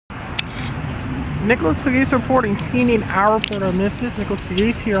Nicholas Pegues reporting, seen in iReport of Memphis. Nicholas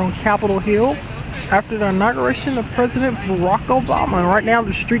Pegues here on Capitol Hill after the inauguration of President Barack Obama. And right now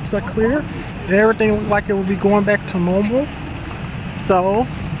the streets are clear and everything looks like it will be going back to normal. So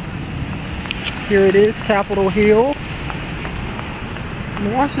here it is, Capitol Hill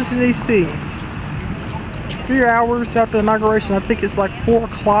in Washington, D.C. A few hours after inauguration. I think it's like 4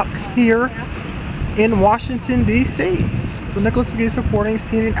 o'clock here in Washington, D.C. So Nicholas Pegues reporting,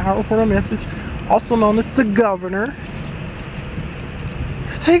 seen in iReport of Memphis, also known as the governor.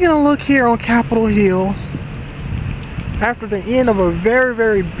 Taking a look here on Capitol Hill after the end of a very,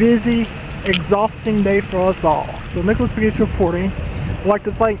 very busy, exhausting day for us all. So Nicholas Pegues reporting. I'd like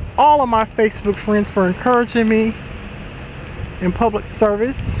to thank all of my Facebook friends for encouraging me in public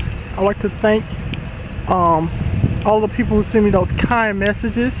service. I'd like to thank all the people who send me those kind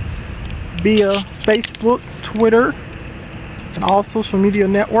messages via Facebook, Twitter, and all social media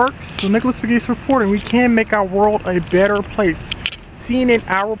networks. So Nicholas Pegues reporting, we can make our world a better place. Seen in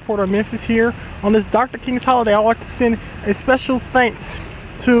iReport of Memphis here on this Dr. King's holiday. I'd like to send a special thanks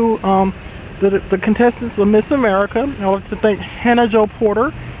to the contestants of Miss America. I'd like to thank Hannah Jo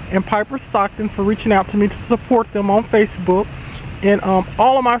Porter and Piper Stockton for reaching out to me to support them on Facebook. And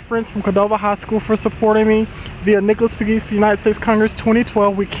all of my friends from Cordova High School for supporting me via Nicholas Pegues for United States Congress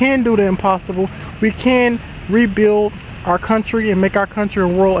 2012. We can do the impossible. We can rebuild our country and make our country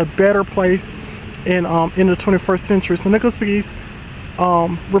and world a better place in the 21st century. So Nicholas Pegues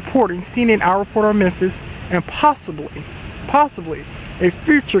reporting, seen in iReport of Memphis, and possibly a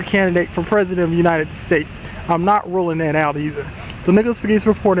future candidate for President of the United States. I'm not ruling that out either. So Nicholas Pegues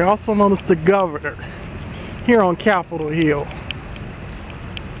reporting, also known as the governor, here on Capitol Hill.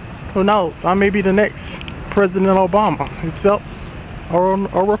 Who knows? I may be the next President Obama, himself, or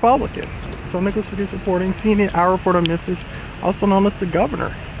a Republican. So Nicholas Pegues reporting, seen in iReport of Memphis, also known as the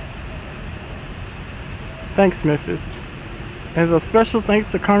governor. Thanks, Memphis. And a special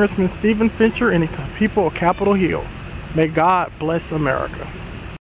thanks to Congressman Stephen Fincher and the people of Capitol Hill. May God bless America.